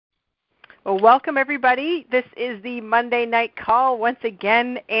Well, welcome everybody. This is the Monday night call once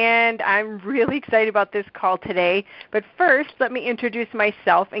again, and I'm really excited about this call today. But first, let me introduce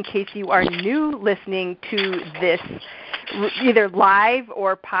myself in case you are new listening to this, either live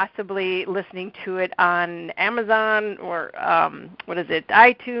or possibly listening to it on Amazon or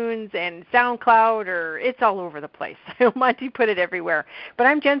iTunes and SoundCloud, or it's all over the place. Monty put it everywhere. But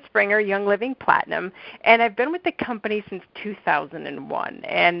I'm Jen Springer, Young Living Platinum, and I've been with the company since 2001.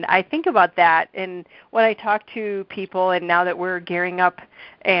 And I think about that, and when I talk to people, and now that we're gearing up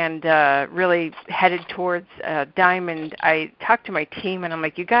and really headed towards Diamond, I talk to my team, and I'm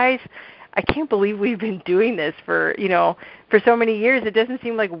like, you guys, I can't believe we've been doing this for so many years. It doesn't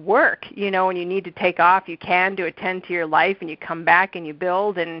seem like work, when you need to take off, you can to attend to your life, and you come back and you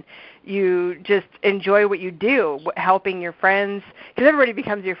build, and you just enjoy what you do, helping your friends, because everybody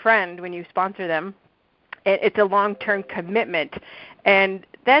becomes your friend when you sponsor them. It's a long-term commitment. And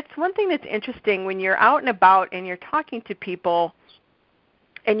that's one thing that's interesting when you're out and about and you're talking to people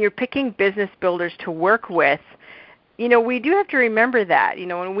and you're picking business builders to work with. We do have to remember that,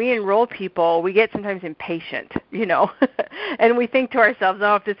 when we enroll people, we get sometimes impatient, and we think to ourselves,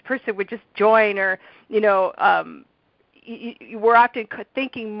 oh, if this person would just join, or, we're often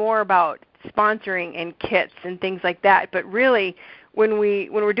thinking more about sponsoring and kits and things like that. But really, when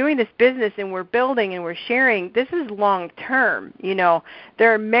we're doing this business and we're building and we're sharing, this is long term.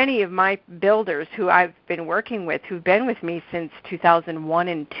 There are many of my builders who I've been working with who've been with me since 2001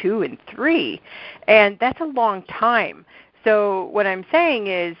 and 2 and 3, and that's a long time. So what I'm saying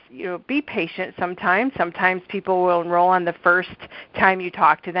is, be patient sometimes. Sometimes people will enroll on the first time you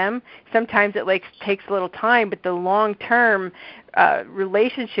talk to them. Sometimes it takes a little time, but the long-term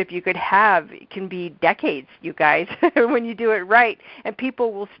relationship you could have can be decades, you guys, when you do it right. And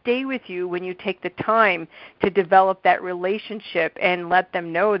people will stay with you when you take the time to develop that relationship and let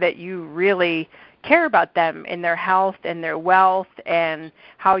them know that you really care about them and their health and their wealth and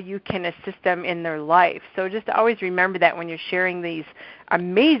how you can assist them in their life. So just always remember that when you're sharing these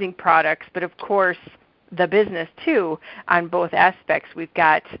amazing products, but of course the business too, on both aspects. We've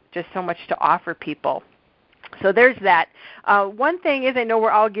got just so much to offer people. So there's that. One thing is, I know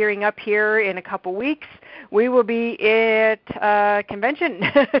we're all gearing up here in a couple weeks. We will be at a convention,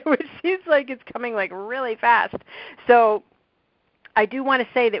 which seems like it's coming really fast. So I do want to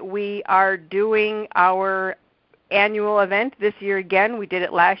say that we are doing our annual event this year again. We did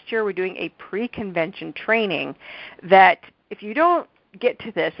it last year. We're doing a pre-convention training that if you don't get to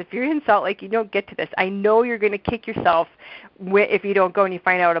this, if you're in Salt Lake, you don't get to this, I know you're going to kick yourself if you don't go and you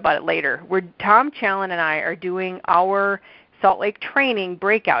find out about it later. Tom Challen and I are doing our Salt Lake training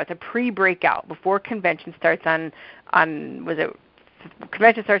breakout. It's a pre-breakout before convention starts convention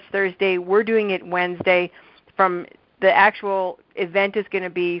starts Thursday. We're doing it Wednesday. The actual event is going to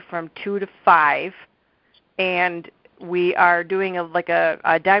be from 2 to 5, and we are doing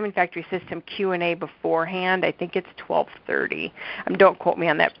a Diamond Factory System Q&A beforehand. I think it's 12:30. Don't quote me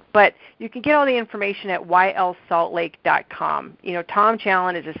on that. But you can get all the information at ylsaltlake.com. Tom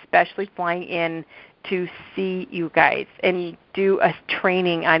Challen is especially flying in to see you guys and do a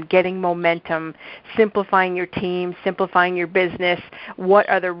training on getting momentum, simplifying your team, simplifying your business, what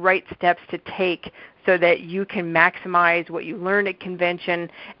are the right steps to take so that you can maximize what you learn at convention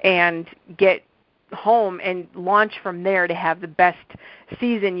and get home and launch from there to have the best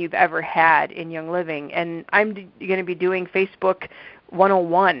season you've ever had in Young Living. And I'm going to be doing Facebook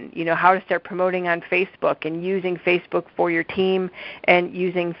 101, how to start promoting on Facebook and using Facebook for your team and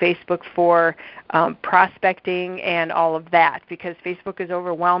using Facebook for prospecting and all of that, because Facebook is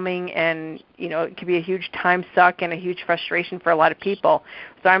overwhelming and, it can be a huge time suck and a huge frustration for a lot of people.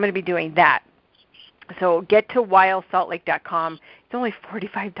 So I'm going to be doing that. So get to ylsaltlake.com. It's only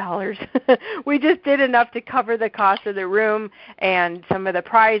 $45. We just did enough to cover the cost of the room and some of the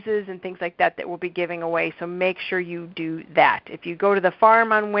prizes and things like that we'll be giving away. So make sure you do that. If you go to the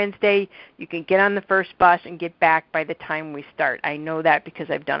farm on Wednesday, you can get on the first bus and get back by the time we start. I know that because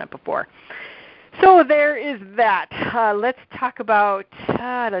I've done it before. So there is that. Let's talk about,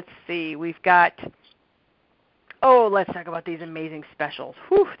 let's see, let's talk about these amazing specials.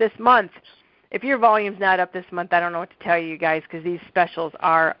 This month. If your volume's not up this month, I don't know what to tell you guys, because these specials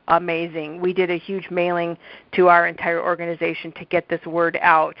are amazing. We did a huge mailing to our entire organization to get this word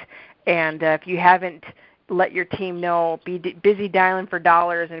out. And if you haven't let your team know, be busy dialing for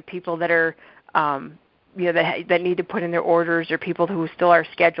dollars, and people that are that need to put in their orders, or people who still are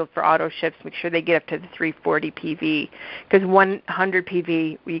scheduled for auto ships, make sure they get up to the 340 PV. Because 100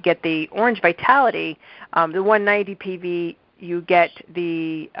 PV, you get the Orange Vitality. The 190 PV, you get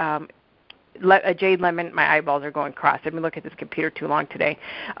the jade lemon. My eyeballs are going cross. I've been looking at this computer too long today.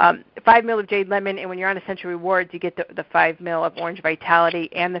 5 ml of jade lemon, and when you're on Essential Rewards, you get the 5 ml of Orange Vitality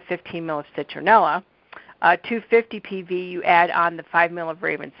and the 15 ml of citronella. 250 PV, you add on the 5 ml of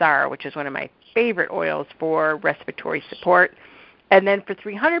Raven Czar, which is one of my favorite oils for respiratory support. And then for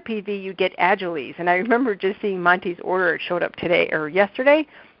 300 PV, you get Agiles. And I remember just seeing Monty's order. It showed up today or yesterday.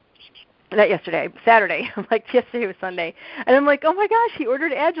 Not yesterday, Saturday. I'm like, yesterday was Sunday. And I'm like, oh my gosh, he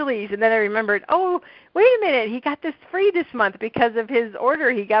ordered Agiles. And then I remembered, oh, wait a minute, he got this free this month because of his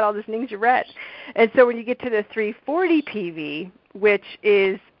order. He got all this Ningxia Red. And so when you get to the 340 PV, which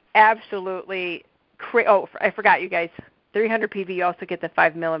is absolutely I forgot, you guys. 300 PV, you also get the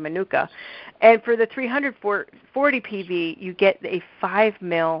 5 ml of Manuka. And for the 340 PV, you get a 5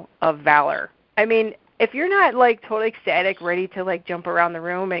 ml of Valor. I mean, if you're not like totally ecstatic, ready to like jump around the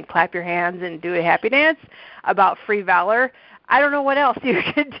room and clap your hands and do a happy dance about free Valor, I don't know what else you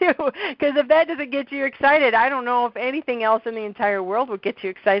could do. Because if that doesn't get you excited, I don't know if anything else in the entire world would get you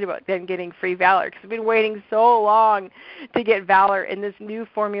excited about than getting free Valor. Because I've been waiting so long to get Valor in this new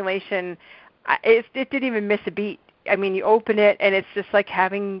formulation. It didn't even miss a beat. I mean, you open it, and it's just like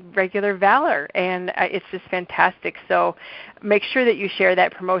having regular Valor, and it's just fantastic. So make sure that you share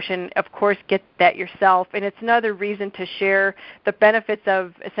that promotion. Of course, get that yourself, and it's another reason to share the benefits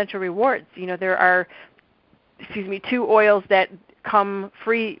of Essential Rewards. You know, there are, 2 oils that come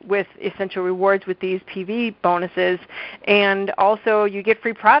free with Essential Rewards with these PV bonuses, and also you get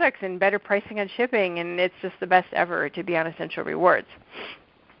free products and better pricing on shipping, and it's just the best ever to be on Essential Rewards.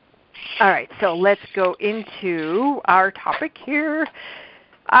 All right, so let's go into our topic here.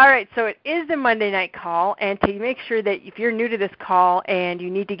 All right, so it is the Monday night call, and to make sure that if you're new to this call and you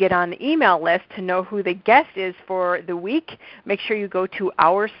need to get on the email list to know who the guest is for the week, make sure you go to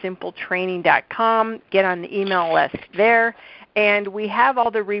OurSimpleTraining.com, get on the email list there, and we have all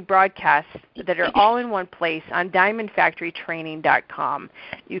the rebroadcasts that are all in one place on DiamondFactoryTraining.com.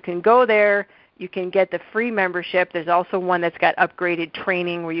 You can go there. You can get the free membership. There's also one that's got upgraded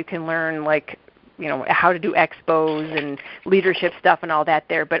training where you can learn, like, you know, how to do expos and leadership stuff and all that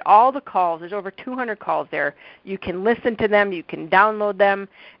there. But all the calls, there's over 200 calls there. You can listen to them. You can download them.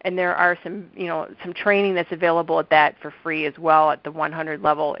 And there are some training that's available at that for free as well at the 100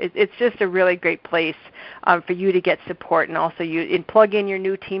 level. It's just a really great place for you to get support. And also plug in your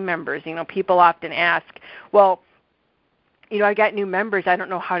new team members. You know, people often ask, well, you know, I got new members. I don't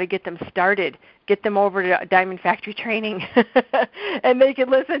know how to get them started. Get them over to Diamond Factory Training, and they can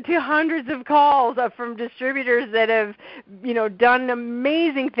listen to hundreds of calls from distributors that have, you know, done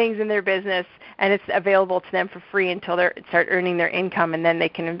amazing things in their business, and it's available to them for free until they start earning their income, and then they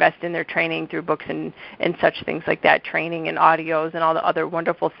can invest in their training through books and such things like that, training and audios and all the other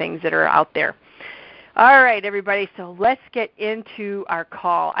wonderful things that are out there. All right, everybody, so let's get into our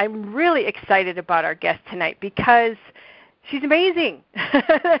call. I'm really excited about our guest tonight because she's amazing.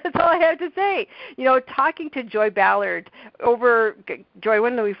 That's all I have to say. You know, talking to Joy Ballard Joy,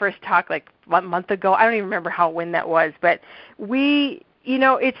 when did we first talk? Like 1 month ago? I don't even remember when that was. But when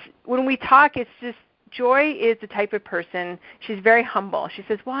we talk, it's just, Joy is the type of person, she's very humble. She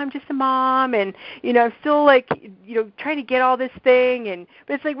says, well, I'm just a mom, and, you know, I'm still, like, you know, trying to get all this thing.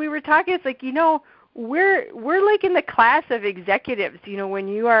 But it's like we were talking, it's like, you know, we're like in the class of executives. You know, when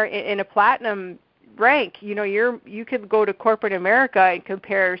you are in a platinum rank, you know, you could go to corporate America and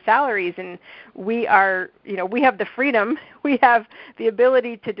compare salaries, and we are, you know, we have the freedom, we have the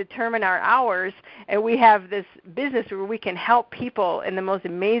ability to determine our hours, and we have this business where we can help people in the most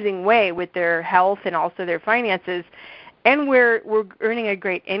amazing way with their health and also their finances, and we're earning a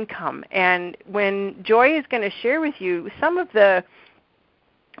great income. And when Joy is going to share with you some of the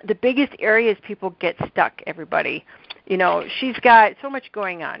biggest areas people get stuck, everybody. You know, she's got so much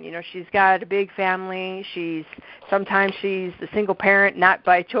going on. You know, she's got a big family. Sometimes she's a single parent, not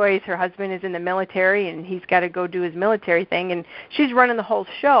by choice. Her husband is in the military, and he's got to go do his military thing, and she's running the whole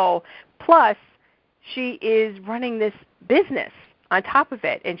show. Plus, she is running this business on top of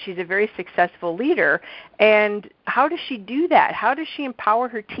it, and she's a very successful leader. And how does she do that? How does she empower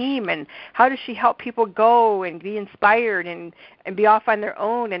her team, and how does she help people go and be inspired and be off on their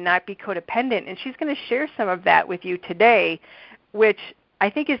own and not be codependent? And she's going to share some of that with you today, which I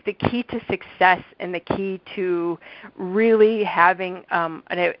think is the key to success and the key to really having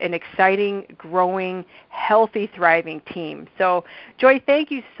an exciting, growing, healthy, thriving team. So, Joy, thank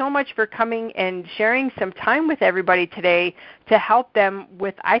you so much for coming and sharing some time with everybody today to help them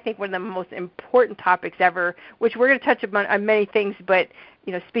with, I think, one of the most important topics ever, which we're going to touch on many things, but,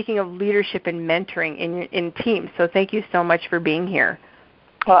 you know, speaking of leadership and mentoring in teams. So thank you so much for being here.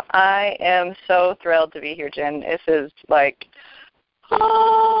 Well, I am so thrilled to be here, Jen. This is like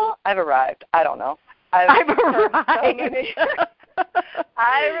I've arrived. I don't know. I've arrived.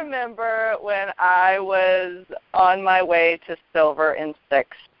 I remember when I was on my way to silver in 6,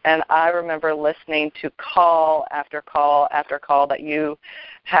 and I remember listening to call after call after call that you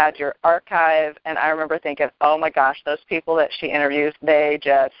had your archive, and I remember thinking, oh, my gosh, those people that she interviews, they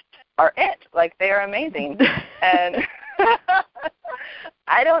just are it. Like, they are amazing. And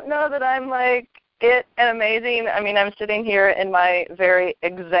I don't know that I'm, like, it and amazing. I mean, I'm sitting here in my very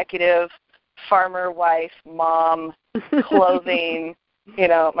executive farmer wife, mom, clothing. You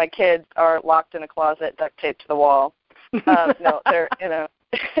know, my kids are locked in a closet, duct taped to the wall. No, they're in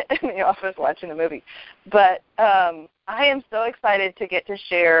the office watching a movie. But I am so excited to get to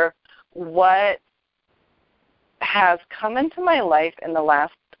share what has come into my life in the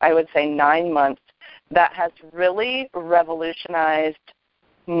last, I would say, 9 months that has really revolutionized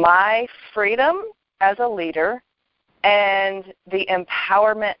my freedom as a leader and the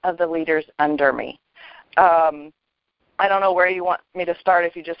empowerment of the leaders under me. I don't know where you want me to start,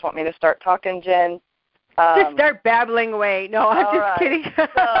 if you just want me to start talking, Jen. Just start babbling away. No, I'm just kidding.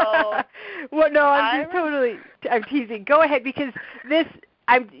 So, well, no, I'm teasing. Go ahead, because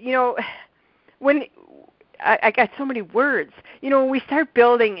when I got so many words. When we start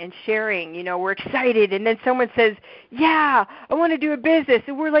building and sharing, we're excited, and then someone says, yeah, I want to do a business,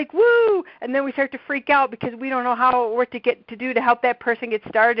 and we're like, woo, and then we start to freak out because we don't know what to do to help that person get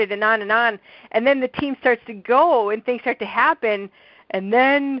started, and on, and then the team starts to go, and things start to happen, and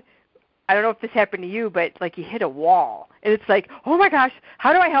then, I don't know if this happened to you, but like you hit a wall, and it's like, oh my gosh,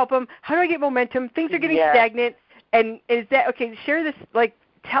 how do I help them? How do I get momentum? Things are getting stagnant, and is that, okay, share this, like,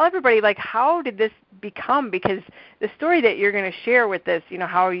 tell everybody, like, how did this become? Because the story that you're going to share with this,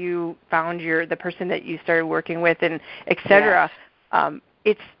 how you found the person that you started working with, and et cetera,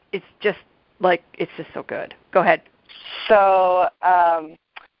 it's just so good. Go ahead. So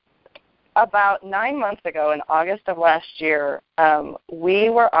about 9 months ago, in August of last year,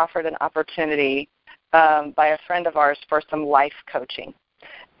 we were offered an opportunity by a friend of ours for some life coaching.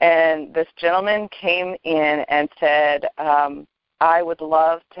 And this gentleman came in and said, I would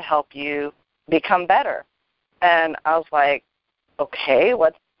love to help you become better. And I was like, okay,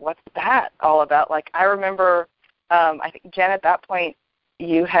 what's that all about? Like, I remember, I think, Jen, at that point,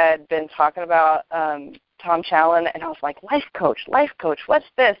 you had been talking about Tom Challen, and I was like, life coach, what's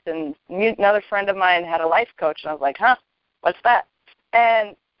this? And another friend of mine had a life coach, and I was like, what's that?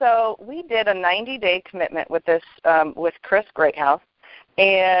 And so we did a 90-day commitment with this, with Chris Greathouse,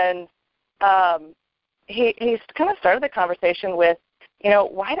 and he kind of started the conversation with,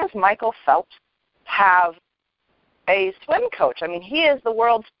 why does Michael Phelps have a swim coach? I mean, he is the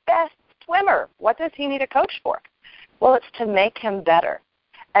world's best swimmer. What does he need a coach for? Well, it's to make him better.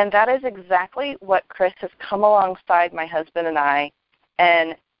 And that is exactly what Chris has come alongside my husband and I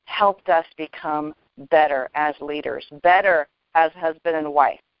and helped us become better as leaders, better as husband and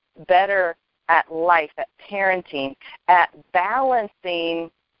wife, better at life, at parenting, at balancing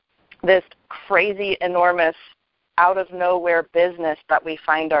this crazy, enormous, out-of-nowhere business that we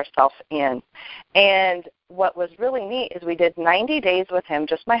find ourselves in. And what was really neat is we did 90 days with him,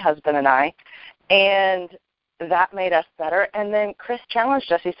 just my husband and I, and that made us better. And then Chris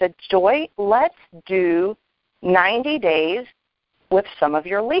challenged us. He said, Joy, let's do 90 days with some of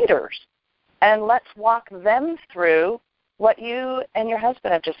your leaders, and let's walk them through what you and your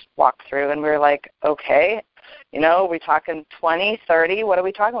husband have just walked through. And we were like, okay, are we talking 20, 30? What are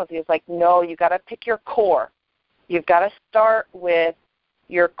we talking about? He was like, no, you got to pick your core. You've got to start with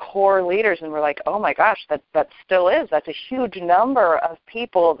your core leaders. And we're like, oh, my gosh, that still is. That's a huge number of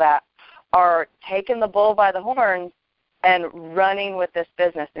people that are taking the bull by the horns and running with this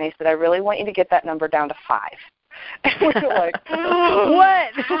business. And he said, I really want you to get that number down to 5. And we were like,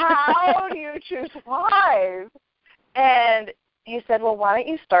 what? How do you choose 5? And he said, well, why don't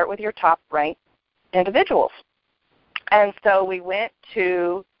you start with your top-ranked individuals? And so we went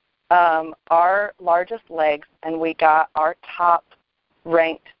to our largest legs, and we got our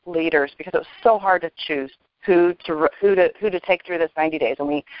top-ranked leaders because it was so hard to choose who to take through this 90 days. And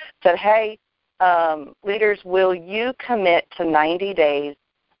we said, hey, leaders, will you commit to 90 days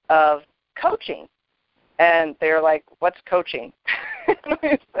of coaching? And they're like, what's coaching? And we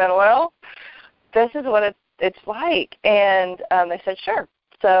said, well, this is what it's like. And they said, sure.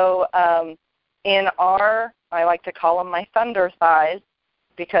 So in I like to call them my thunder thighs,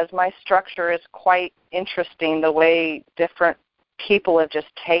 because my structure is quite interesting, the way different people have just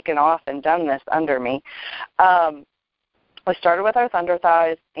taken off and done this under me. We started with our thunder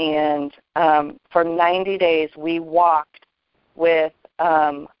thighs, and for 90 days we walked with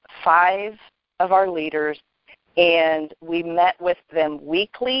 5 of our leaders and we met with them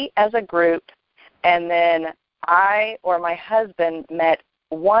weekly as a group, and then I or my husband met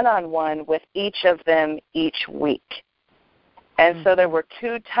one-on-one with each of them each week. And so there were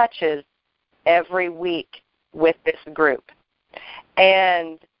 2 touches every week with this group.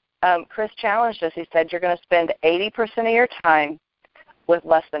 And Chris challenged us. He said, you're going to spend 80% of your time with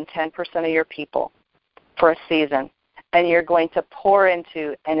less than 10% of your people for a season. And you're going to pour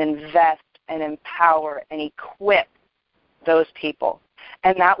into and invest and empower and equip those people.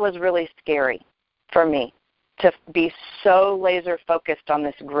 And that was really scary for me, to be so laser focused on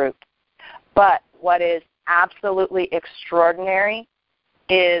this group. But what is absolutely extraordinary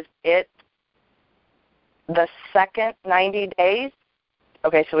is the second 90 days.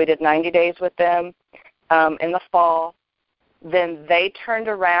 Okay, so we did 90 days with them in the fall. Then they turned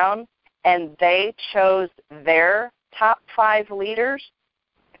around and they chose their top 5 leaders,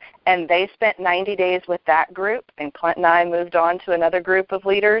 and they spent 90 days with that group, and Clint and I moved on to another group of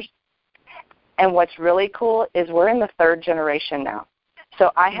leaders. And what's really cool is we're in the 3rd generation now.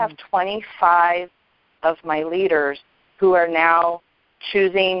 So I have 25 of my leaders who are now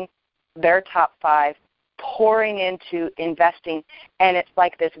choosing their top 5, pouring into investing, and it's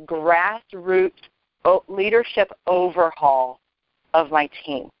like this grassroots leadership overhaul of my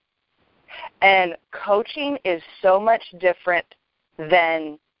team. And coaching is so much different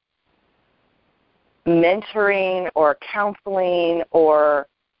than mentoring or counseling, or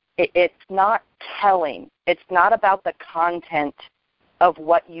it's not telling. It's not about the content of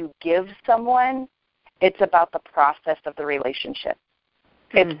what you give someone. It's about the process of the relationship.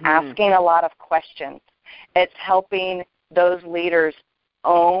 It's asking a lot of questions. It's helping those leaders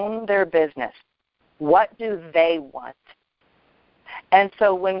own their business. What do they want? And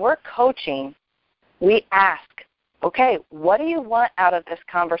so when we're coaching, we ask, okay, what do you want out of this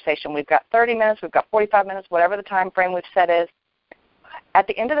conversation? We've got 30 minutes, we've got 45 minutes, whatever the time frame we've set is. At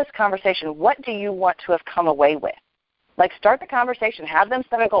the end of this conversation, what do you want to have come away with? Like, start the conversation. Have them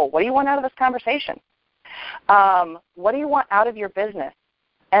set a goal. What do you want out of this conversation? What do you want out of your business?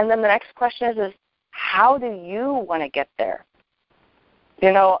 And then the next question is how do you want to get there?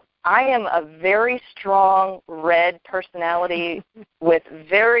 You know, I am a very strong red personality with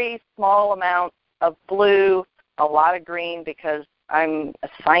very small amounts of blue, a lot of green, because I'm a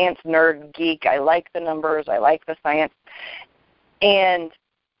science nerd geek. I like the numbers. I like the science. And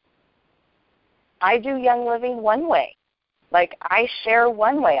I do Young Living one way. Like, I share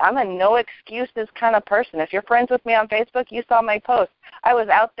one way. I'm a no excuses kind of person. If you're friends with me on Facebook, you saw my post. I was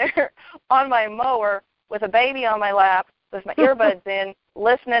out there on my mower with a baby on my lap with my earbuds in,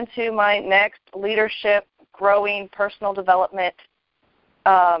 listening to my next leadership, growing, personal development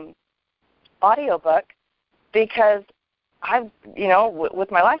audiobook, because I've, you know, with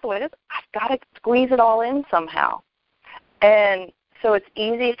my life the way it is, I've got to squeeze it all in somehow. And so it's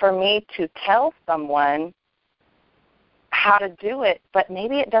easy for me to tell someone how to do it, but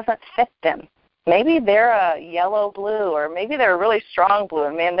maybe it doesn't fit them. Maybe they're a yellow blue, or maybe they're a really strong blue,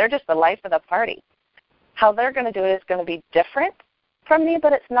 and man, they're just the life of the party. How they're going to do it is going to be different from me,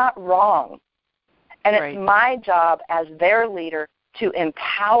 but it's not wrong. And it's my job as their leader to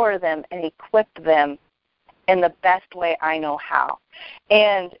empower them and equip them in the best way I know how.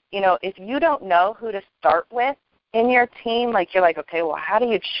 And, you know, if you don't know who to start with in your team, like, you're like, okay, well, how do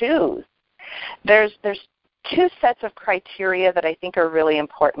you choose? There's 2 sets of criteria that I think are really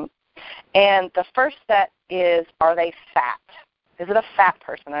important. And the first set is, are they fat? Is it a fat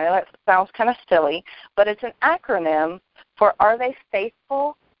person? I know that sounds kind of silly, but it's an acronym for, are they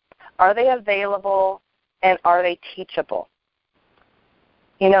faithful, are they available, and are they teachable?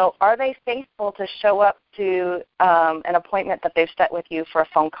 You know, are they faithful to show up to an appointment that they've set with you for a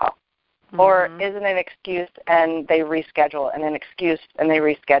phone call? Or is it an excuse and they reschedule, and an excuse and they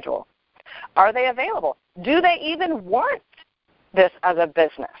reschedule? Are they available? Do they even want this as a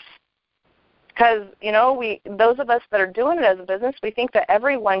business? Because, you know, those of us that are doing it as a business, we think that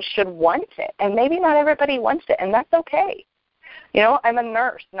everyone should want it. And maybe not everybody wants it, and that's okay. You know, I'm a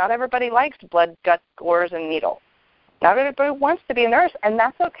nurse. Not everybody likes blood, guts, gores, and needles. Not everybody wants to be a nurse, and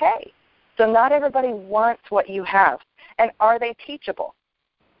that's okay. So not everybody wants what you have. And are they teachable?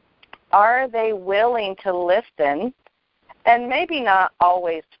 Are they willing to listen and maybe not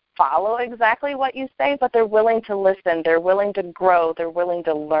always follow exactly what you say, but they're willing to listen, they're willing to grow, they're willing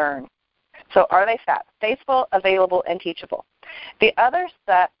to learn? So are they faithful, available, and teachable? The other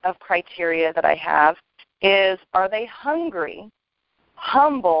set of criteria that I have is, are they hungry,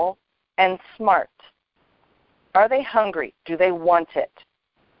 humble, and smart? Are they hungry? Do they want it?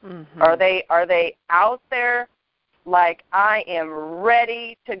 Are they out there like, I am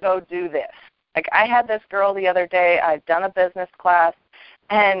ready to go do this? Like, I had this girl the other day. I've done a business class,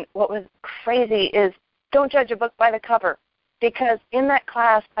 and what was crazy is don't judge a book by the cover, because in that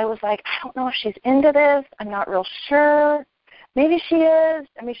class I was like, I don't know if she's into this. I'm not real sure. Maybe she is.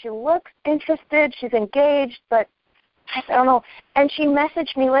 I mean, she looks interested. She's engaged, but I don't know. And she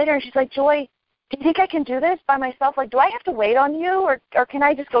messaged me later, and she's like, Joy, do you think I can do this by myself? Like, do I have to wait on you, or can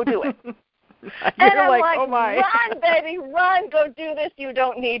I just go do it? And I'm like, oh my. Run, baby, run. Go do this. You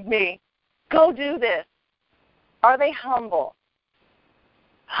don't need me. Go do this. Are they humble?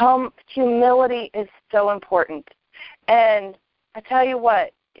 Humility is so important. And I tell you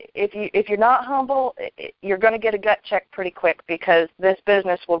what, if you're not humble, you're going to get a gut check pretty quick, because this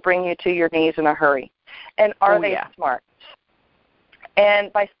business will bring you to your knees in a hurry. And are they smart?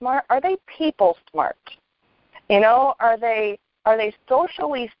 And by smart, are they people smart? You know, are they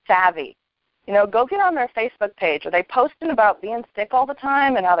socially savvy? You know, go get on their Facebook page. Are they posting about being sick all the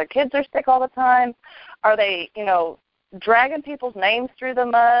time and how their kids are sick all the time? Are they, you know, dragging people's names through the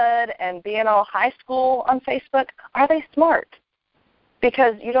mud and being all high school on Facebook? Are they smart?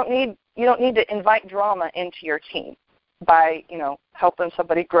 Because you don't need to invite drama into your team by, you know, helping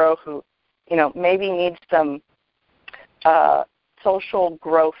somebody grow who, you know, maybe needs some social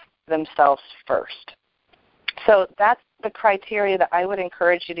growth themselves first. So that's the criteria that I would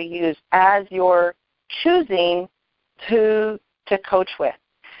encourage you to use as you're choosing to coach with.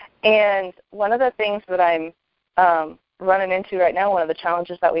 And one of the things that I'm running into right now, one of the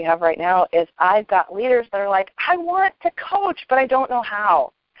challenges that we have right now, is I've got leaders that are like, I want to coach, but I don't know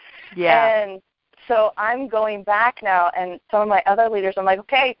how. Yeah. And so I'm going back now, and some of my other leaders, I'm like,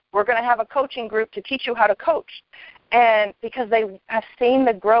 okay, we're going to have a coaching group to teach you how to coach. And because they have seen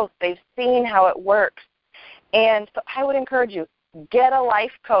the growth, they've seen how it works. And so I would encourage you, get a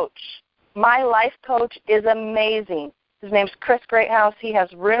life coach. My life coach is amazing. His name's Chris Greathouse. He has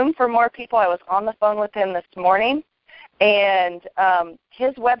room for more people. I was on the phone with him this morning. And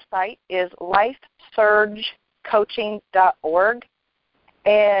his website is lifesurgecoaching.org.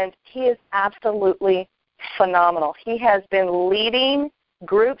 And he is absolutely phenomenal. He has been leading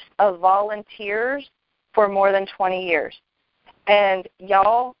groups of volunteers for more than 20 years. And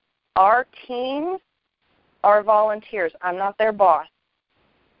y'all, our teams are volunteers. I'm not their boss.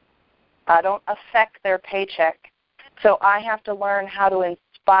 I don't affect their paycheck. So I have to learn how to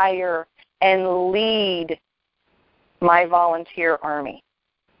inspire and lead my volunteer army.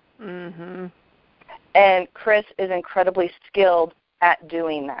 Mm-hmm. And Chris is incredibly skilled at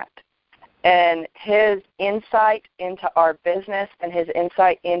doing that. And his insight into our business and his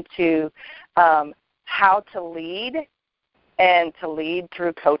insight into how to lead and to lead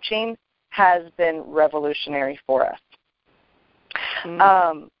through coaching has been revolutionary for us.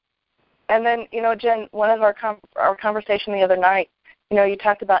 Mm-hmm. And then, you know, Jen, one of our conversation the other night, you know, you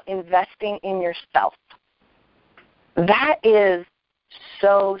talked about investing in yourself. That is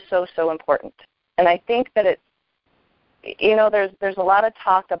so, so, so important. And I think that it's, you know, there's a lot of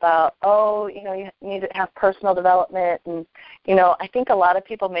talk about, oh, you know, you need to have personal development. And, you know, I think a lot of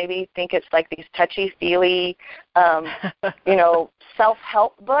people maybe think it's like these touchy-feely, you know,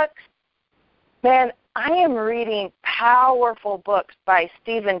 self-help books. Man, I am reading powerful books by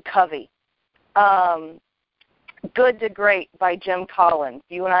Stephen Covey. Good to Great by Jim Collins.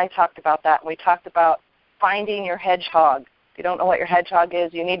 You and I talked about that. And we talked about finding your hedgehog. If you don't know what your hedgehog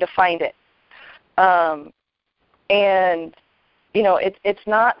is, you need to find it. And, you know, it's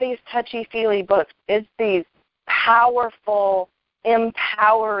not these touchy-feely books. It's these powerful,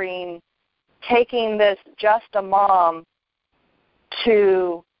 empowering, taking this just a mom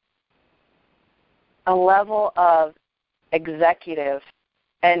to a level of executive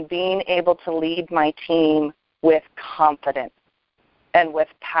and being able to lead my team with confidence and with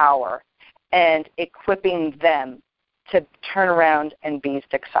power and equipping them to turn around and be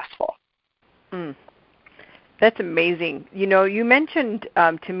successful. Mm. That's amazing. You know, you mentioned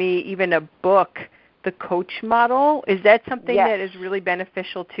to me even a book, The Coach Model. Is that something that is really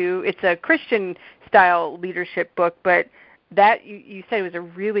beneficial too? It's a Christian-style leadership book, but that you said was a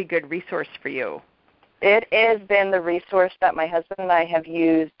really good resource for you. It has been the resource that my husband and I have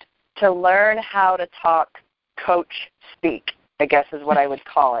used to learn how to talk coach speak, I guess is what I would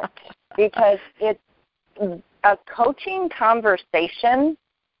call it. Because it's a coaching conversation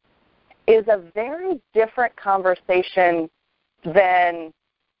is a very different conversation than,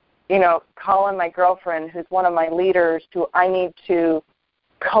 you know, calling my girlfriend, who's one of my leaders, who I need to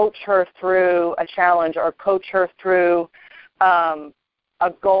coach her through a challenge or coach her through a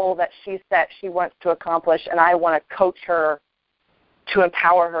goal that she set she wants to accomplish, and I want to coach her to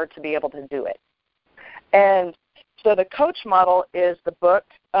empower her to be able to do it. And so the Coach Model is the book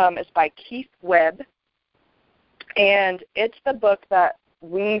is by Keith Webb, and it's the book that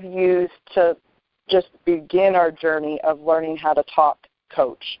we've used to just begin our journey of learning how to talk,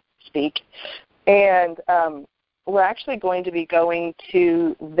 coach, speak. And we're actually going to be going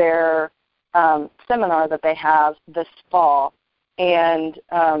to their seminar that they have this fall and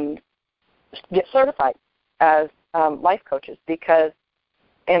get certified as life coaches, because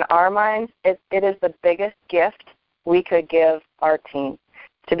in our minds, it is the biggest gift we could give our team,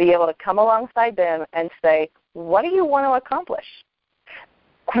 to be able to come alongside them and say, what do you want to accomplish?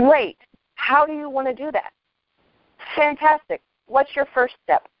 Great. How do you want to do that? Fantastic. What's your first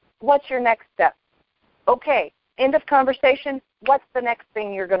step? What's your next step? Okay, end of conversation. What's the next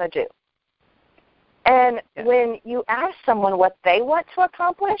thing you're going to do? And when you ask someone what they want to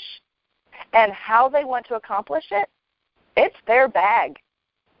accomplish and how they want to accomplish it, it's their bag.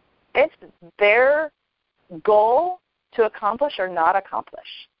 It's their goal to accomplish or not accomplish.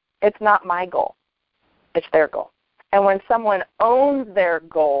 It's not my goal. It's their goal. And when someone owns their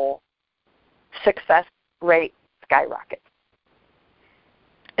goal, success rate skyrockets.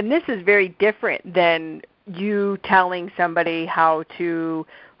 And this is very different than you telling somebody how to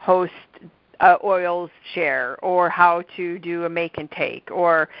host oils share, or how to do a make and take,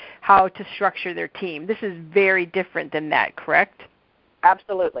 or how to structure their team. This is very different than that, correct?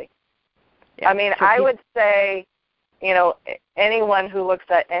 Absolutely. Yeah. I mean, I would say, anyone who looks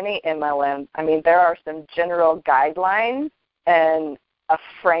at any MLM, there are some general guidelines and a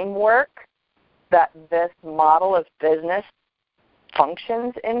framework that this model of business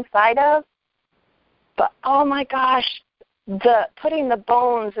functions inside of. But, oh my gosh, putting the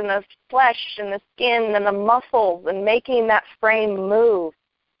bones and the flesh and the skin and the muscles and making that frame move,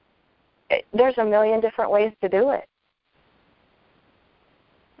 there's a million different ways to do it.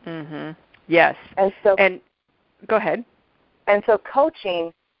 Mhm. Yes. And go ahead. And so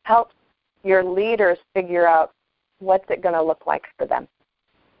coaching helps your leaders figure out what's it going to look like for them.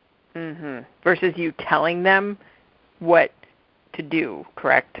 Mhm. Versus you telling them what to do,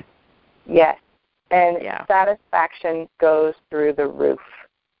 correct? Yes. And satisfaction goes through the roof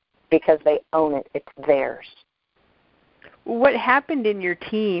because they own it. It's theirs. What happened in your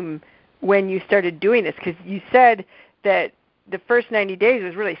team when you started doing this? Because you said that the first 90 days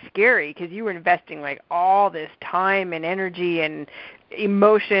was really scary because you were investing like all this time and energy and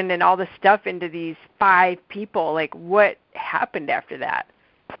emotion and all this stuff into these 5 people. Like, what happened after that?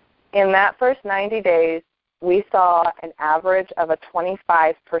 In that first 90 days, we saw an average of a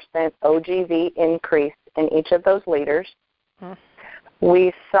 25% OGV increase in each of those leaders.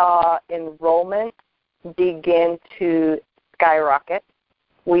 We saw enrollment begin to skyrocket.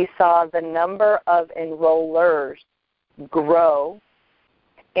 We saw the number of enrollers grow.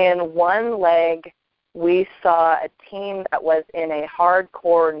 In one leg, we saw a team that was in a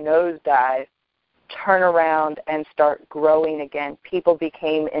hardcore nosedive turn around and start growing again. People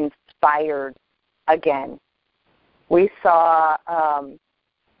became inspired again. We saw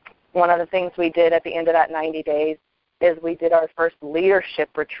one of the things we did at the end of that 90 days is we did our first leadership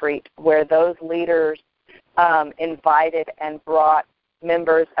retreat, where those leaders invited and brought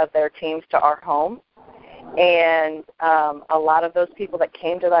members of their teams to our home. And a lot of those people that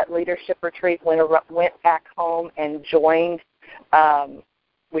came to that leadership retreat went back home and joined,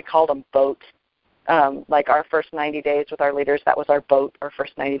 we called them boats. Like our first 90 days with our leaders, that was our boat, our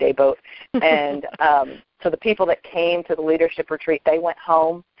first 90-day boat. And so the people that came to the leadership retreat, they went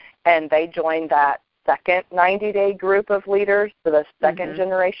home and they joined that second 90-day group of leaders, so the second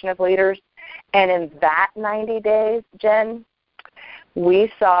generation of leaders. And in that 90 days, Jen,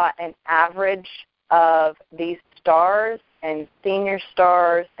 we saw an average of these stars and senior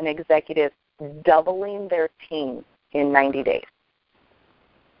stars and executives doubling their team in 90 days.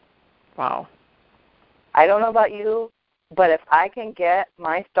 Wow. I don't know about you, but if I can get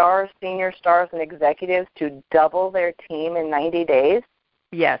my stars, senior stars, and executives to double their team in 90 days,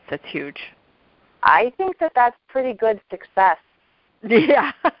 yes, that's huge. I think that that's pretty good success.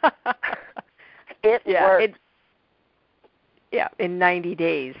 Yeah. It works. In 90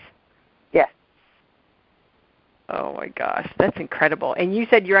 days. Yes. Oh, my gosh. That's incredible. And you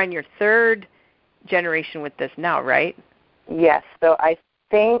said you're on your 3rd generation with this now, right? Yes. So I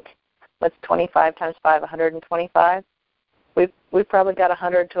think, what's 25 times 5, 125? We've probably got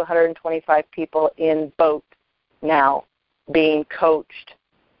 100 to 125 people in boat now being coached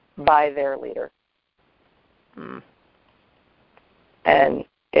by their leader. And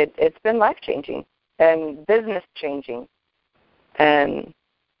it's been life-changing and business-changing. And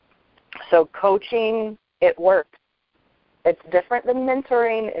so coaching, it works. It's different than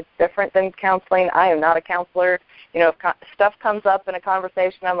mentoring. It's different than counseling. I am not a counselor. If stuff comes up in a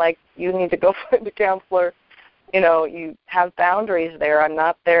conversation, I'm like, you need to go find a counselor. You have boundaries there. I'm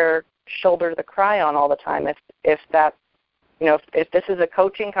not their shoulder to cry on all the time. If that, if this is a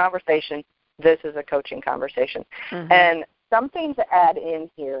coaching conversation, this is a coaching conversation. Mm-hmm. And something to add in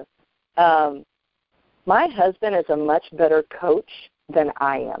here, my husband is a much better coach than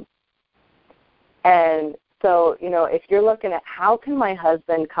I am. And so, if you're looking at how can my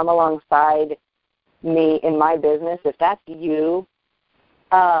husband come alongside me in my business, if that's you,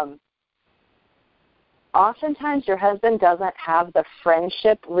 oftentimes your husband doesn't have the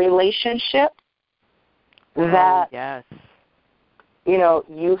friendship relationship that yes.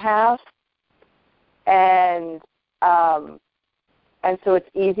 You have, and so it's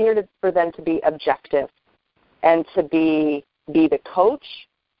easier for them to be objective and to be the coach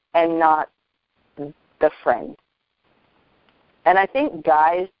and not the friend. And I think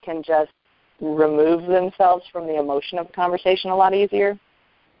guys can just remove themselves from the emotion of the conversation a lot easier.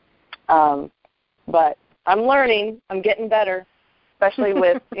 But I'm learning. I'm getting better, especially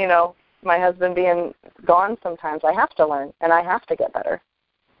with, my husband being gone sometimes. I have to learn, and I have to get better.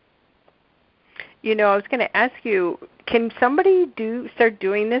 I was going to ask you, can somebody start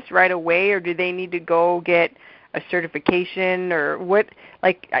doing this right away, or do they need to go get a certification, or what?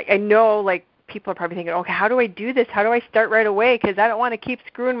 Like, I know, like, people are probably thinking, okay, how do I do this? How do I start right away? Because I don't want to keep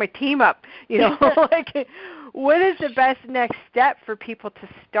screwing my team up. Like, what is the best next step for people to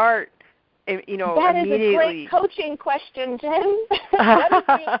start, that immediately? That is a great coaching question, Jen. What is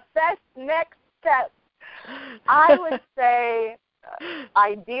the best next step? I would say,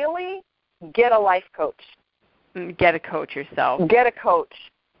 ideally, get a life coach. Get a coach yourself. Get a coach.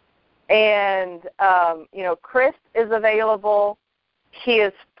 And, Chris is available. He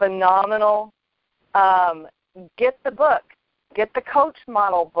is phenomenal. Get the book. Get the coach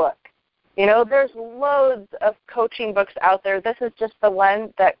model book. There's loads of coaching books out there. This is just the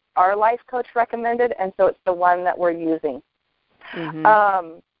one that our life coach recommended, and so it's the one that we're using.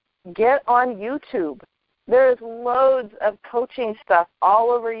 Mm-hmm. Get on YouTube. There's loads of coaching stuff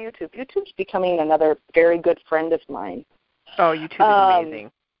all over YouTube. YouTube's becoming another very good friend of mine. Oh, YouTube is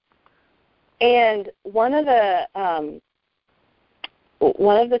amazing. And one of the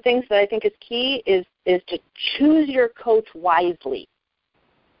things that I think is key is to choose your coach wisely.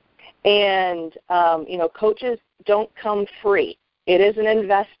 And, coaches don't come free. It is an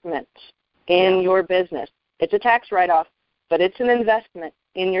investment in your business. It's a tax write-off, but it's an investment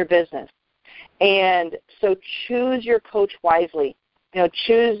in your business. And so choose your coach wisely. I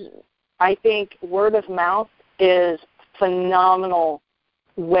think word of mouth is a phenomenal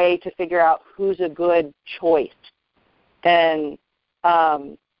way to figure out who's a good choice. And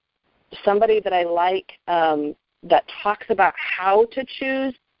somebody that I like that talks about how to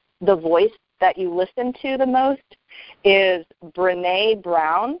choose the voice that you listen to the most is Brené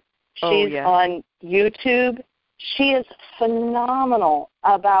Brown. She's on YouTube. She is phenomenal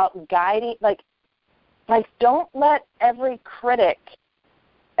about guiding, like don't let every critic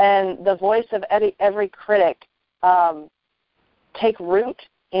and the voice of every critic take root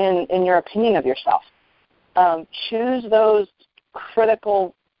in your opinion of yourself. Choose those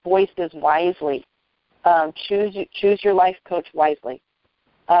critical voices wisely. Choose your life coach wisely.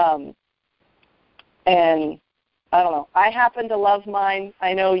 And I don't know. I happen to love mine.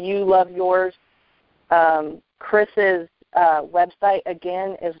 I know you love yours. Chris's website,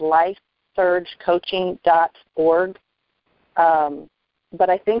 again, is lifesurgecoaching.org. But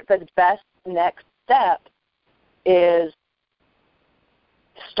I think the best next step is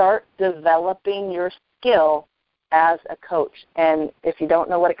start developing your skill as a coach. And if you don't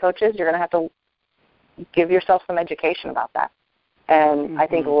know what a coach is, you're going to have to give yourself some education about that. And I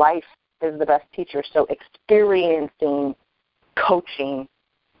think life is the best teacher. So experiencing coaching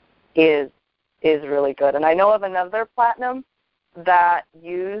is really good. And I know of another platinum that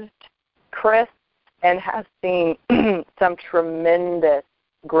used Chris and has seen some tremendous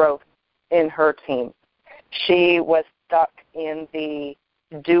growth in her team. She was stuck in the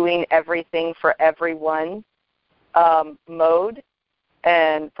doing everything for everyone mode.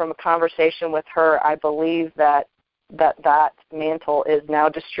 And from a conversation with her, I believe that mantle is now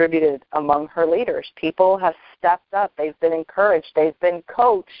distributed among her leaders. People have stepped up. They've been encouraged. They've been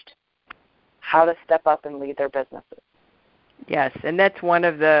coached how to step up and lead their businesses. Yes, and that's one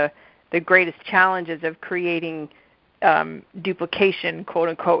of the greatest challenges of creating duplication, quote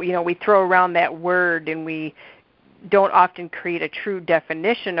unquote. We throw around that word and we don't often create a true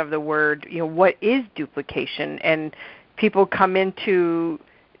definition of the word. What is duplication? And people come into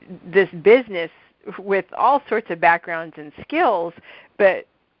this business with all sorts of backgrounds and skills, but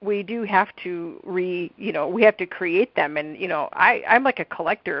we do have to we have to create them. And, I'm like a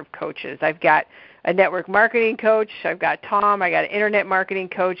collector of coaches. I've got a network marketing coach. I've got Tom. I got an internet marketing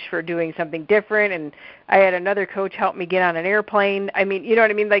coach for doing something different. And I had another coach help me get on an airplane. I mean, you know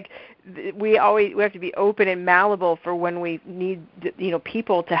what I mean? Like, we have to be open and malleable for when we need,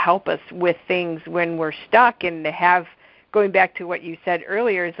 people to help us with things when we're stuck, and to have, going back to what you said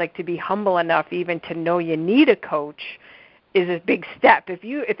earlier, is like to be humble enough even to know you need a coach is a big step. If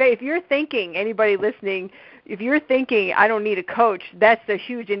you're thinking, anybody listening, if you're thinking I don't need a coach, that's a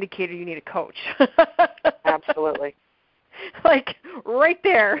huge indicator you need a coach. Absolutely. Like right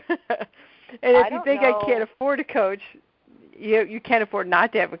there. And if you think I can't afford a coach, you can't afford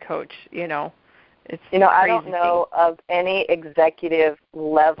not to have a coach. It's I don't know of any executive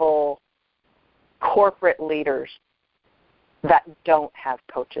level corporate leaders that don't have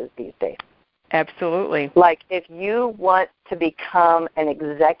coaches these days. Absolutely. Like, if you want to become an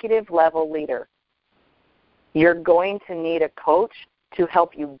executive level leader, you're going to need a coach to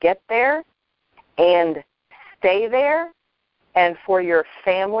help you get there and stay there, and for your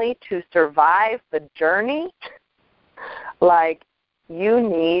family to survive the journey. Like, you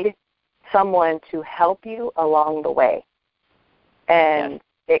need someone to help you along the way. And yes,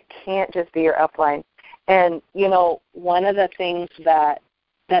 it can't just be your upline. And, one of the things that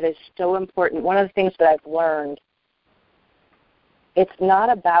is so important, one of the things that I've learned, it's not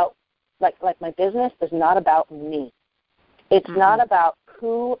about, like my business is not about me. It's not about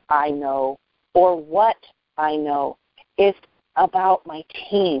who I know or what I know. It's about my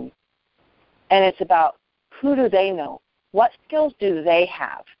team. And it's about who do they know? What skills do they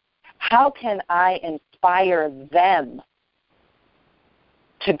have? How can I inspire them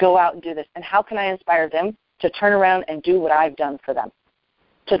to go out and do this? And how can I inspire them to turn around and do what I've done for them?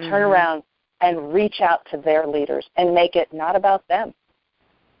 To turn around and reach out to their leaders and make it not about them.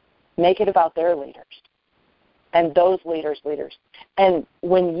 Make it about their leaders and those leaders' leaders. And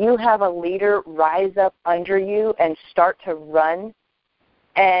when you have a leader rise up under you and start to run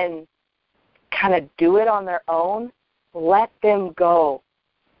and kind of do it on their own, let them go.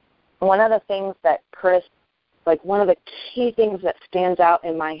 One of the things that Chris, one of the key things that stands out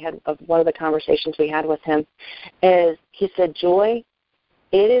in my head of one of the conversations we had with him is he said, Joy,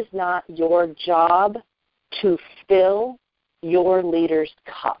 it is not your job to fill your leader's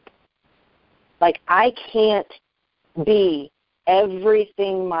cup. Like, I can't be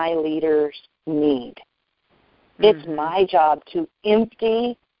everything my leaders need. It's my job to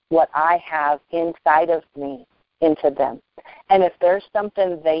empty what I have inside of me into them. And if there's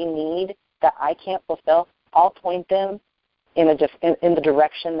something they need that I can't fulfill, I'll point them in the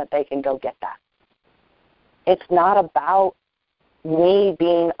direction that they can go get that. It's not about me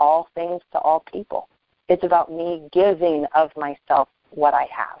being all things to all people. It's about me giving of myself what I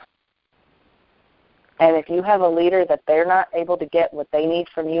have. And if you have a leader that they're not able to get what they need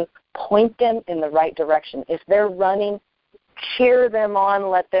from you, point them in the right direction. If they're running, cheer them on,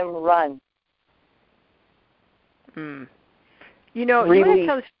 let them run. You want to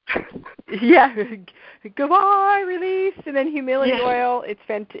tell us, goodbye, release, and then humility oil.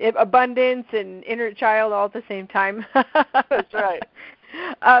 It's abundance and inner child all at the same time. That's right.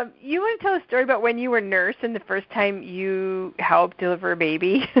 You want to tell a story about when you were a nurse and the first time you helped deliver a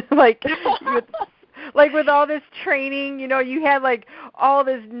baby? With all this training, you had all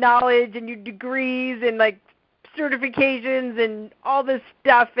this knowledge and your degrees and certifications and all this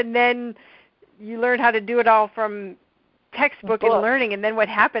stuff, and then you learned how to do it all from textbook and learning, and then what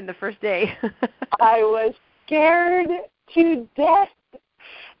happened the first day? I was scared to death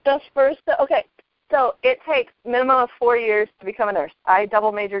the first day. Okay, so it takes minimum of 4 years to become a nurse. I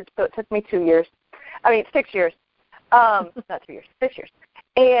double majored, so it took me 6 years. Not 2 years, 6 years.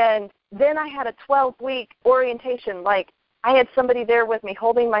 And then I had a 12-week orientation. I had somebody there with me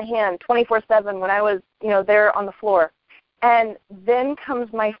holding my hand 24/7 when I was, there on the floor. And then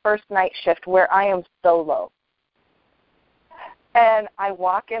comes my first night shift where I am solo. And I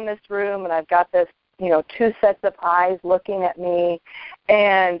walk in this room, and I've got this, 2 sets of eyes looking at me.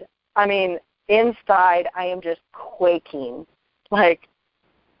 And, inside I am just quaking.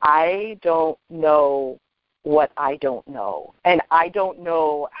 I don't know what I don't know. And I don't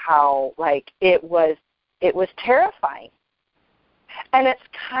know how, it was terrifying. And it was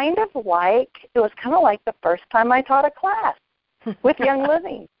kind of like the first time I taught a class with Young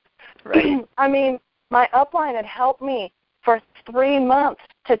Living. Right. My upline had helped me for 3 months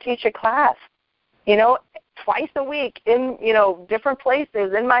to teach a class, twice a week in, different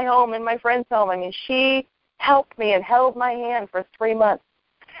places, in my home, in my friend's home. She helped me and held my hand for 3 months.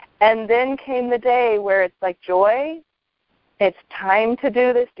 And then came the day where it's like, Joy, it's time to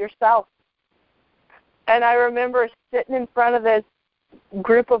do this yourself. And I remember sitting in front of this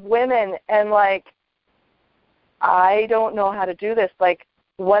group of women and like, I don't know how to do this. Like,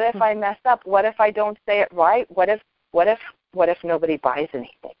 what if I mess up? What if I don't say it right? What if nobody buys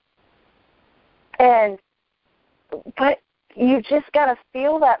anything? But you just got to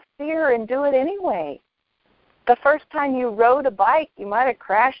feel that fear and do it anyway. The first time you rode a bike, you might have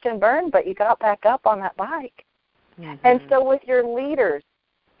crashed and burned, but you got back up on that bike. Mm-hmm. And so with your leaders,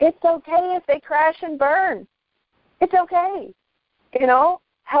 it's okay if they crash and burn. It's okay.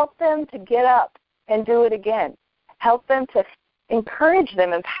 Help them to get up and do it again. Help them to encourage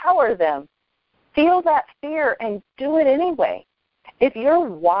them, empower them. Feel that fear and do it anyway. If your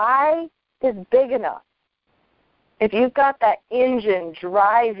why is big enough, if you've got that engine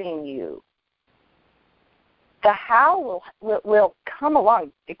driving you, the how will come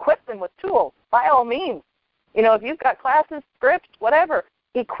along. Equip them with tools, by all means. If you've got classes, scripts, whatever,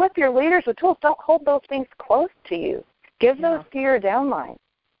 equip your leaders with tools. Don't hold those things close to you. Give those to your downline.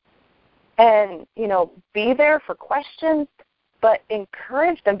 And, be there for questions, but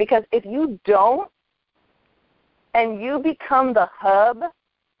encourage them, because if you don't and you become the hub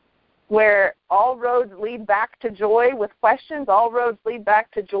where all roads lead back to Joy with questions, all roads lead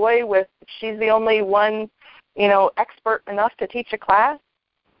back to Joy with she's the only one, expert enough to teach a class,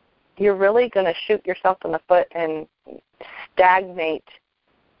 you're really going to shoot yourself in the foot and stagnate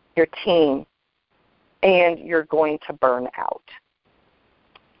your team, and you're going to burn out.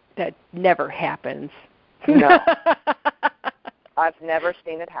 That never happens. No. I've never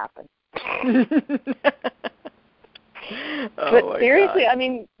seen it happen. But seriously, God. I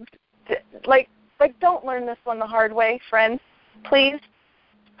mean, like don't learn this one the hard way, friends. Please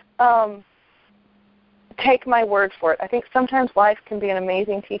take my word for it. I think sometimes life can be an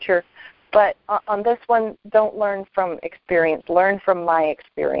amazing teacher, but on this one, don't learn from experience. Learn from my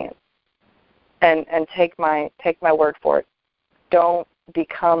experience, and take my word for it. Don't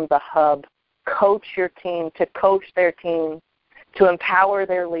become the hub. Coach your team to coach their team, to empower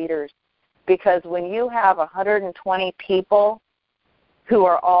their leaders. Because when you have 120 people who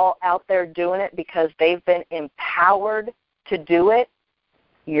are all out there doing it because they've been empowered to do it,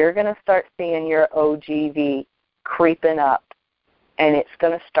 you're going to start seeing your OGV creeping up, and it's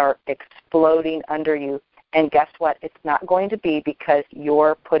going to start exploding under you. And guess what? It's not going to be because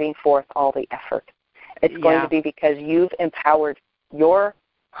you're putting forth all the effort. It's going to be because you've empowered your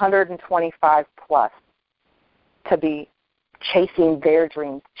 125 plus to be chasing their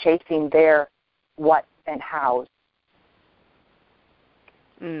dreams, chasing their what and hows.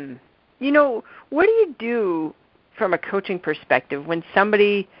 What do you do from a coaching perspective when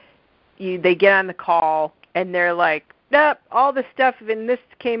somebody, they get on the call and they're like, nope, all this stuff and this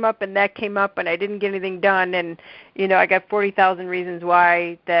came up and that came up and I didn't get anything done, and I got 40,000 reasons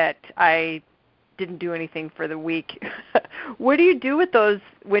why that I didn't do anything for the week. What do you do with those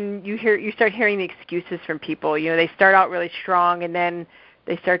when you start hearing the excuses from people? They start out really strong and then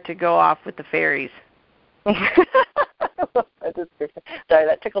they start to go off with the fairies. Sorry,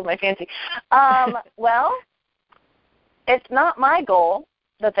 that tickled my fancy. Well, it's not my goal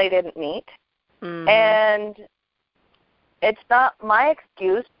that they didn't meet, and it's not my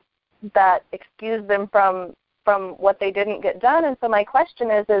excuse that excused them from what they didn't get done. And so my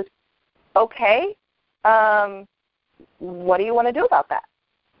question is okay, what do you want to do about that?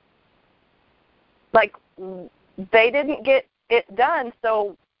 Like, they didn't get it done,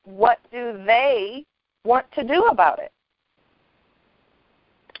 so what do they want to do about it?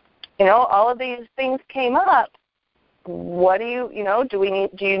 All of these things came up. What do you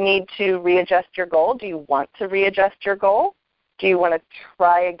you need to readjust your goal? Do you want to readjust your goal? Do you want to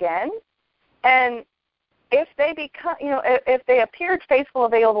try again? And if they become, if they appeared faithful,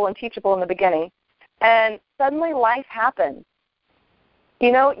 available, and teachable in the beginning, and suddenly life happens,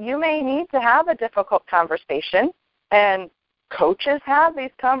 you may need to have a difficult conversation, and coaches have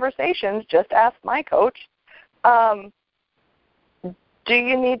these conversations. Just ask my coach. Do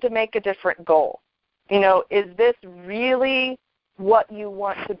you need to make a different goal? Is this really what you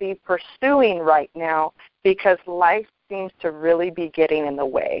want to be pursuing right now? Because life seems to really be getting in the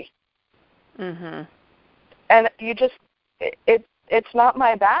way. Mm-hmm. And it's not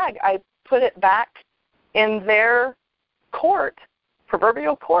my bag. I put it back in their court,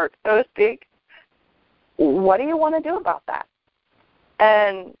 proverbial court, so to speak. What do you want to do about that?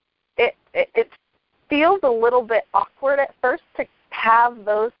 And it feels a little bit awkward at first to have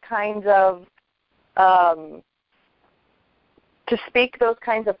those kinds of, to speak those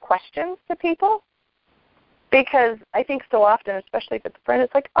kinds of questions to people. Because I think so often, especially if it's a friend,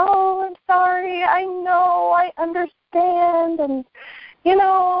 it's like, oh, I'm sorry, I know, I understand, and,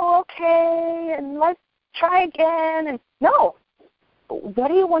 okay, and let's try again. And no, what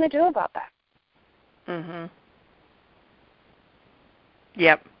do you want to do about that? Mhm.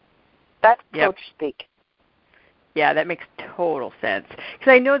 Yep. That's coach speak. Yeah, that makes total sense.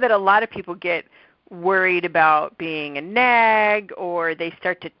 Because I know that a lot of people get worried about being a nag, or they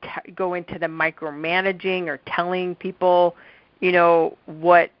start to go into the micromanaging or telling people,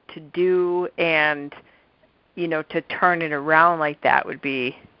 what to do, and, to turn it around like that would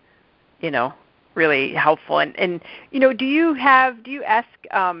be, really helpful. And do you ask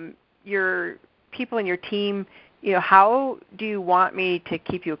your people in your team, how do you want me to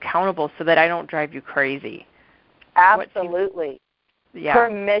keep you accountable so that I don't drive you crazy? Absolutely. Yeah.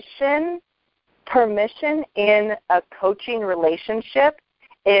 Permission in a coaching relationship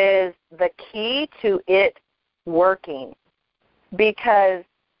is the key to it working, because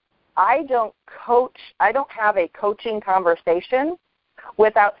I don't have a coaching conversation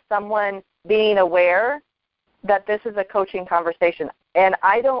without someone being aware that this is a coaching conversation. And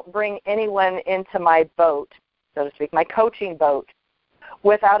I don't bring anyone into my boat, so to speak, my coaching boat,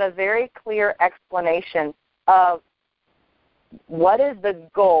 without a very clear explanation of what is the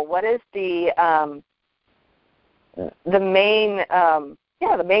goal, what is the main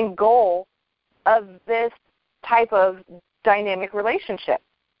goal of this type of dynamic relationship.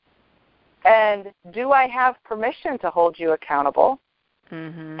 And do I have permission to hold you accountable?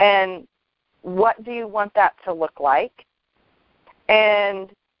 Mm-hmm. And what do you want that to look like? And,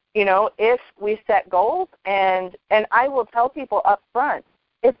 if we set goals, and I will tell people up front,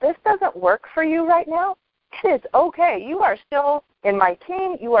 if this doesn't work for you right now, it is okay. You are still in my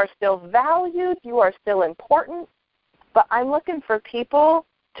team. You are still valued. You are still important. But I'm looking for people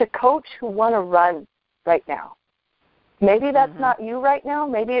to coach who want to run right now. Maybe that's not you right now.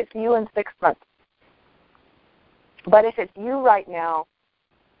 Maybe it's you in 6 months. But if it's you right now,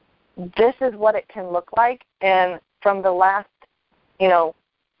 this is what it can look like. And from the last,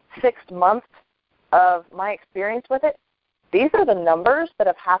 6 months of my experience with it, these are the numbers that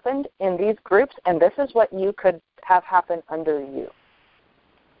have happened in these groups, and this is what you could have happen under you.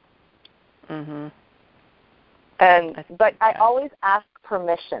 Mhm. But I always ask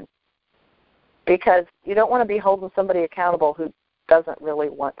permission, because you don't want to be holding somebody accountable who doesn't really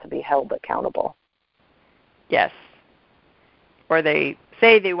want to be held accountable. Yes. Or they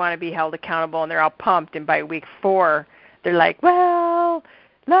say they want to be held accountable, and they're all pumped, and by week 4, they're like, well,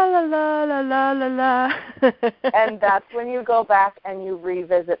 la, la, la, la, la, la, la. And that's when you go back and you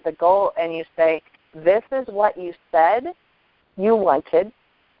revisit the goal, and you say, this is what you said you wanted.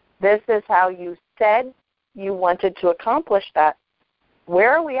 This is how you said you wanted to accomplish that.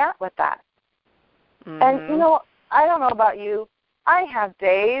 Where are we at with that? Mm-hmm. And, I don't know about you. I have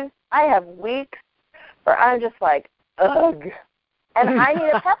days, I have weeks where I'm just like, ugh. And I need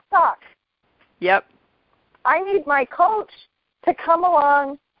a pep talk. Yep. I need my coach to come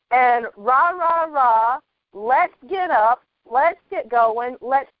along and rah, rah, rah, let's get up, let's get going,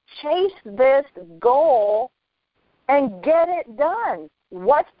 let's chase this goal and get it done.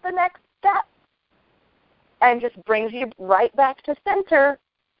 What's the next step? And just brings you right back to center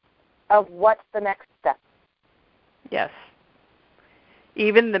of what's the next step. Yes.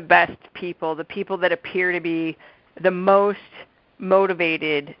 Even the best people, the people that appear to be the most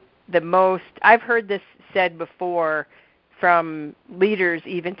motivated, I've heard this said before from leaders,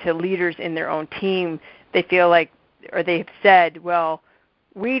 even to leaders in their own team, they feel like, or they've said, well,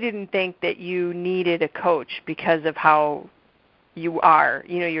 we didn't think that you needed a coach because of how you are,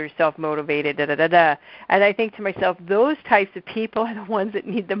 you're self-motivated, da-da-da-da. And I think to myself, those types of people are the ones that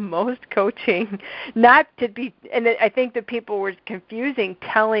need the most coaching, not to be, and I think that people were confusing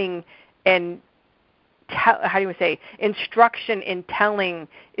telling and, how do you say, instruction in telling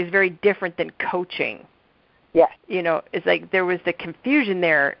is very different than coaching. Yes. It's like there was the confusion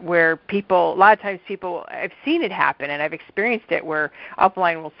there where people, a lot of times people, I've seen it happen and I've experienced it where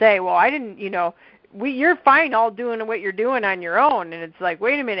upline will say, well, I didn't, you're fine all doing what you're doing on your own. And it's like,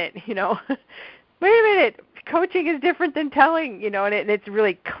 wait a minute, wait a minute. Coaching is different than telling, and it's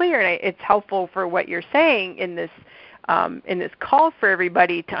really clear, and it's helpful for what you're saying in this call for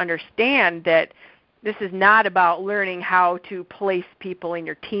everybody to understand that this is not about learning how to place people in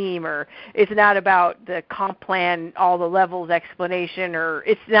your team, or it's not about the comp plan, all the levels explanation, or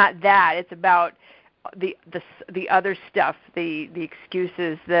it's not that. It's about the other stuff, the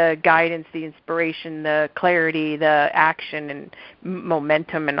excuses, the guidance, the inspiration, the clarity, the action and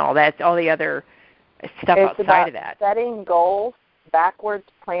momentum and all that. It's all the other stuff outside of that. It's about setting goals backwards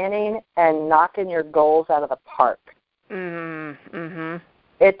planning and knocking your goals out of the park. Mm-hmm.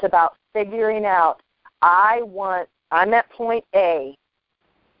 It's about figuring out, I'm at point A,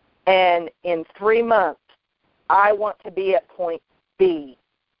 and in 3 months, I want to be at point B.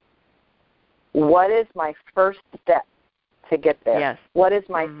 What is my first step to get there? Yes. What is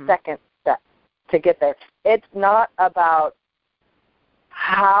my second step to get there? It's not about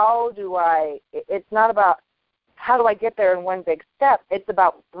how do I get there in one big step. It's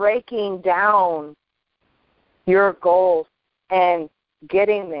about breaking down your goals and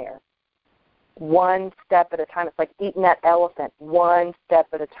getting there one step at a time. It's like eating that elephant one step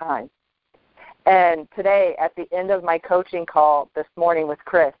at a time. And today, at the end of my coaching call this morning with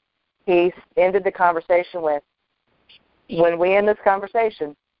Chris, he ended the conversation with, when we end this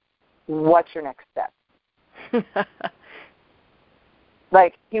conversation, what's your next step?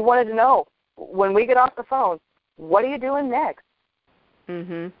 Like, he wanted to know, when we get off the phone, what are you doing next?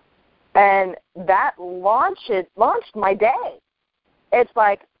 Mm-hmm. And that launched my day. It's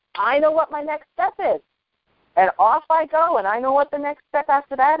like, I know what my next step is. And off I go, and I know what the next step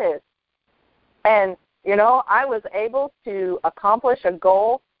after that is. And, I was able to accomplish a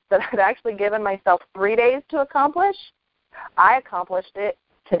goal that I'd actually given myself 3 days to accomplish. I accomplished it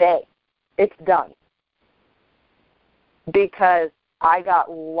today. It's done. Because I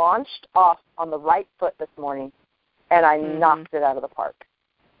got launched off on the right foot this morning, and I knocked it out of the park.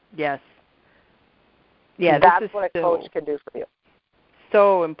 Yes. Yeah, that's what a coach can do for you.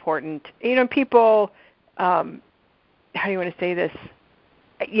 So important. People, how do you want to say this?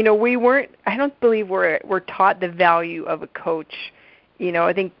 I don't believe we're taught the value of a coach.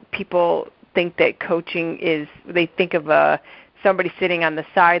 I think people think that coaching they think of somebody sitting on the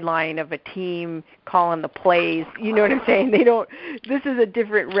sideline of a team calling the plays. You know what I'm saying? This is a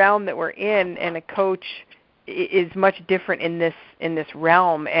different realm that we're in, and a coach is much different in this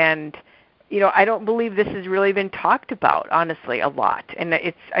realm. And I don't believe this has really been talked about, honestly, a lot. And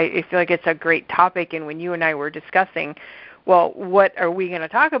I feel like it's a great topic. And when you and I were discussing, well, what are we going to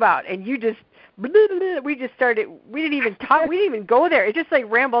talk about? And we just started. We didn't even talk. We didn't even go there. It just like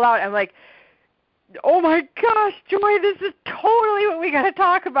rambled out. I'm like, oh my gosh, Joy, this is totally what we got to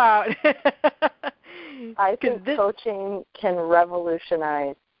talk about. I think coaching can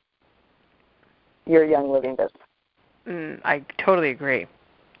revolutionize your Young Living business. I totally agree.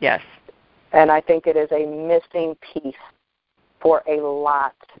 Yes. And I think it is a missing piece for a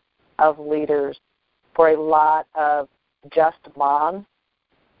lot of leaders, for a lot of just moms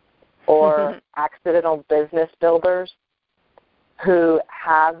or accidental business builders who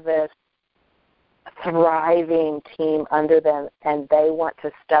have this thriving team under them and they want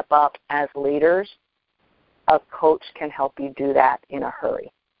to step up as leaders. A coach can help you do that in a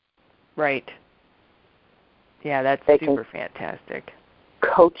hurry. Right. Yeah, that's super fantastic.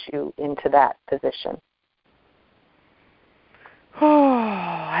 Coach you into that position. Oh,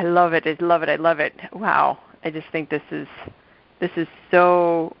 I love it. I love it. I love it. Wow. I just think this is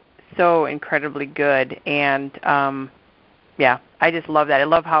so incredibly good. And I just love that. I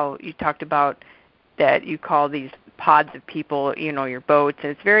love how you talked about that you call these pods of people, your boats,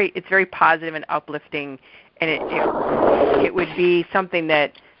 and it's very positive and uplifting, and it would be something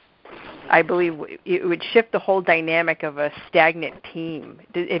that I believe it would shift the whole dynamic of a stagnant team.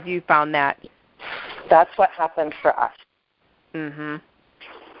 Have you found that? That's what happened for us. Mm-hmm.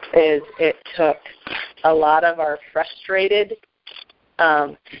 Is it took a lot of our frustrated,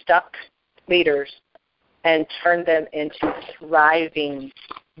 stuck leaders and turned them into thriving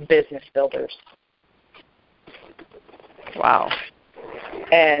business builders. Wow.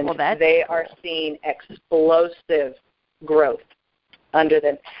 And they are seeing explosive growth under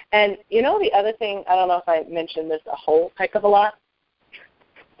them. And the other thing, I don't know if I mentioned this a whole heck of a lot,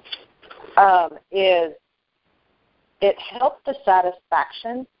 is it helped the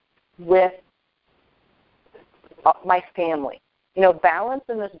satisfaction with my family. Balance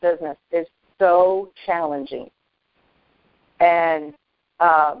in this business is so challenging. And,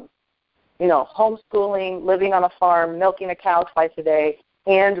 homeschooling, living on a farm, milking a cow twice a day,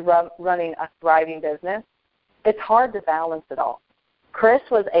 and running a thriving business, it's hard to balance it all. Chris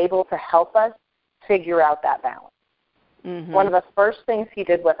was able to help us figure out that balance. Mm-hmm. One of the first things he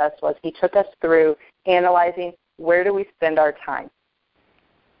did with us was he took us through analyzing where do we spend our time.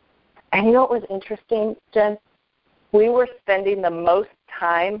 And you know what was interesting, Jen? We were spending the most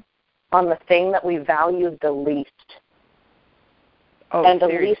time on the thing that we valued the least. And the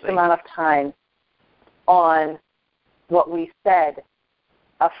least amount of time on what we said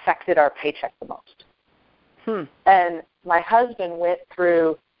affected our paycheck the most. And my husband went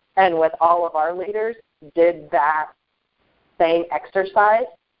through and with all of our leaders did that same exercise.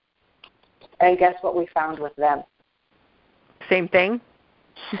 And guess what we found with them? Same thing?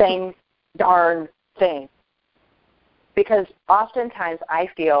 Same darn thing. Because oftentimes I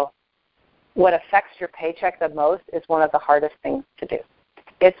feel what affects your paycheck the most is one of the hardest things to do.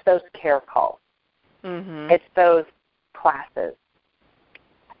 It's those care calls. Mm-hmm. It's those classes.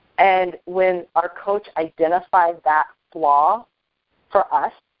 And when our coach identified that flaw for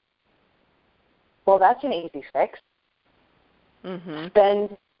us, well, that's an easy fix. Mm-hmm.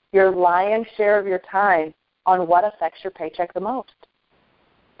 Spend your lion's share of your time on what affects your paycheck the most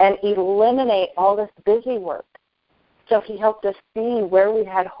and eliminate all this busy work. So he helped us see where we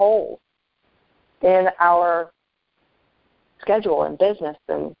had holes in our schedule and business,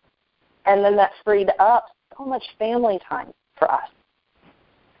 and then that freed up so much family time for us.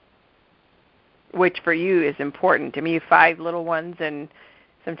 Which for you is important. I mean, you have 5 little ones, and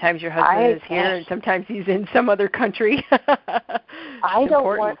sometimes your husband is here, and sometimes he's in some other country. I don't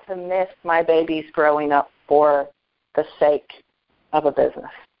want to miss my babies growing up for the sake of a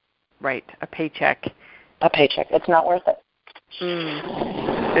business. Right, a paycheck. A paycheck. It's not worth it.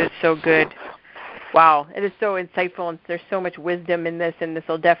 It's so good. Wow, it is so insightful, and there's so much wisdom in this, and this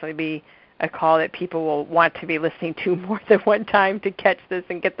will definitely be a call that people will want to be listening to more than one time to catch this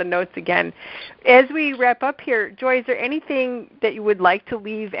and get the notes again. As we wrap up here, Joy, is there anything that you would like to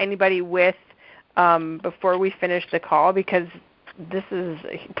leave anybody with before we finish the call? Because this is,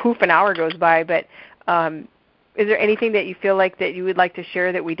 poof, an hour goes by, but is there anything that you feel like that you would like to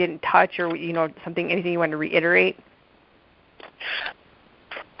share that we didn't touch, or anything you want to reiterate?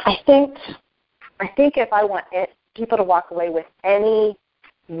 I think if I want people to walk away with any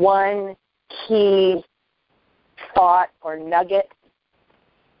one key thought or nugget,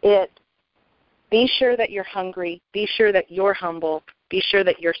 it's be sure that you're hungry, be sure that you're humble, be sure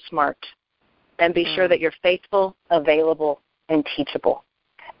that you're smart, and be sure that you're faithful, available, and teachable.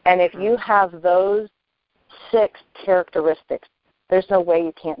 And if you have those 6 characteristics, there's no way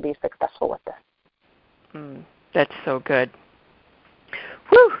you can't be successful with this. That's so good.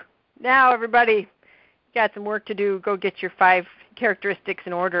 Whew! Now, everybody, got some work to do. Go get your 5 characteristics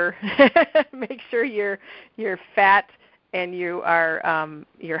in order. Make sure you're fat and you are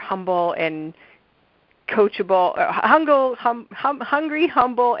you're humble and coachable, hungry,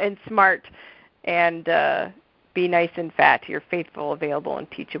 humble, and smart, and be nice and fat. You're faithful, available, and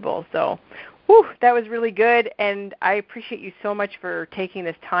teachable. So, that was really good, and I appreciate you so much for taking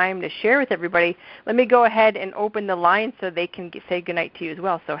this time to share with everybody. Let me go ahead and open the line so they can say goodnight to you as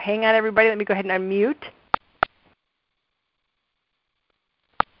well. So hang on, everybody. Let me go ahead and unmute.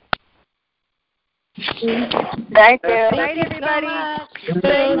 Thank you. Good night, everybody.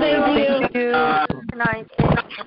 Thank you. Good night.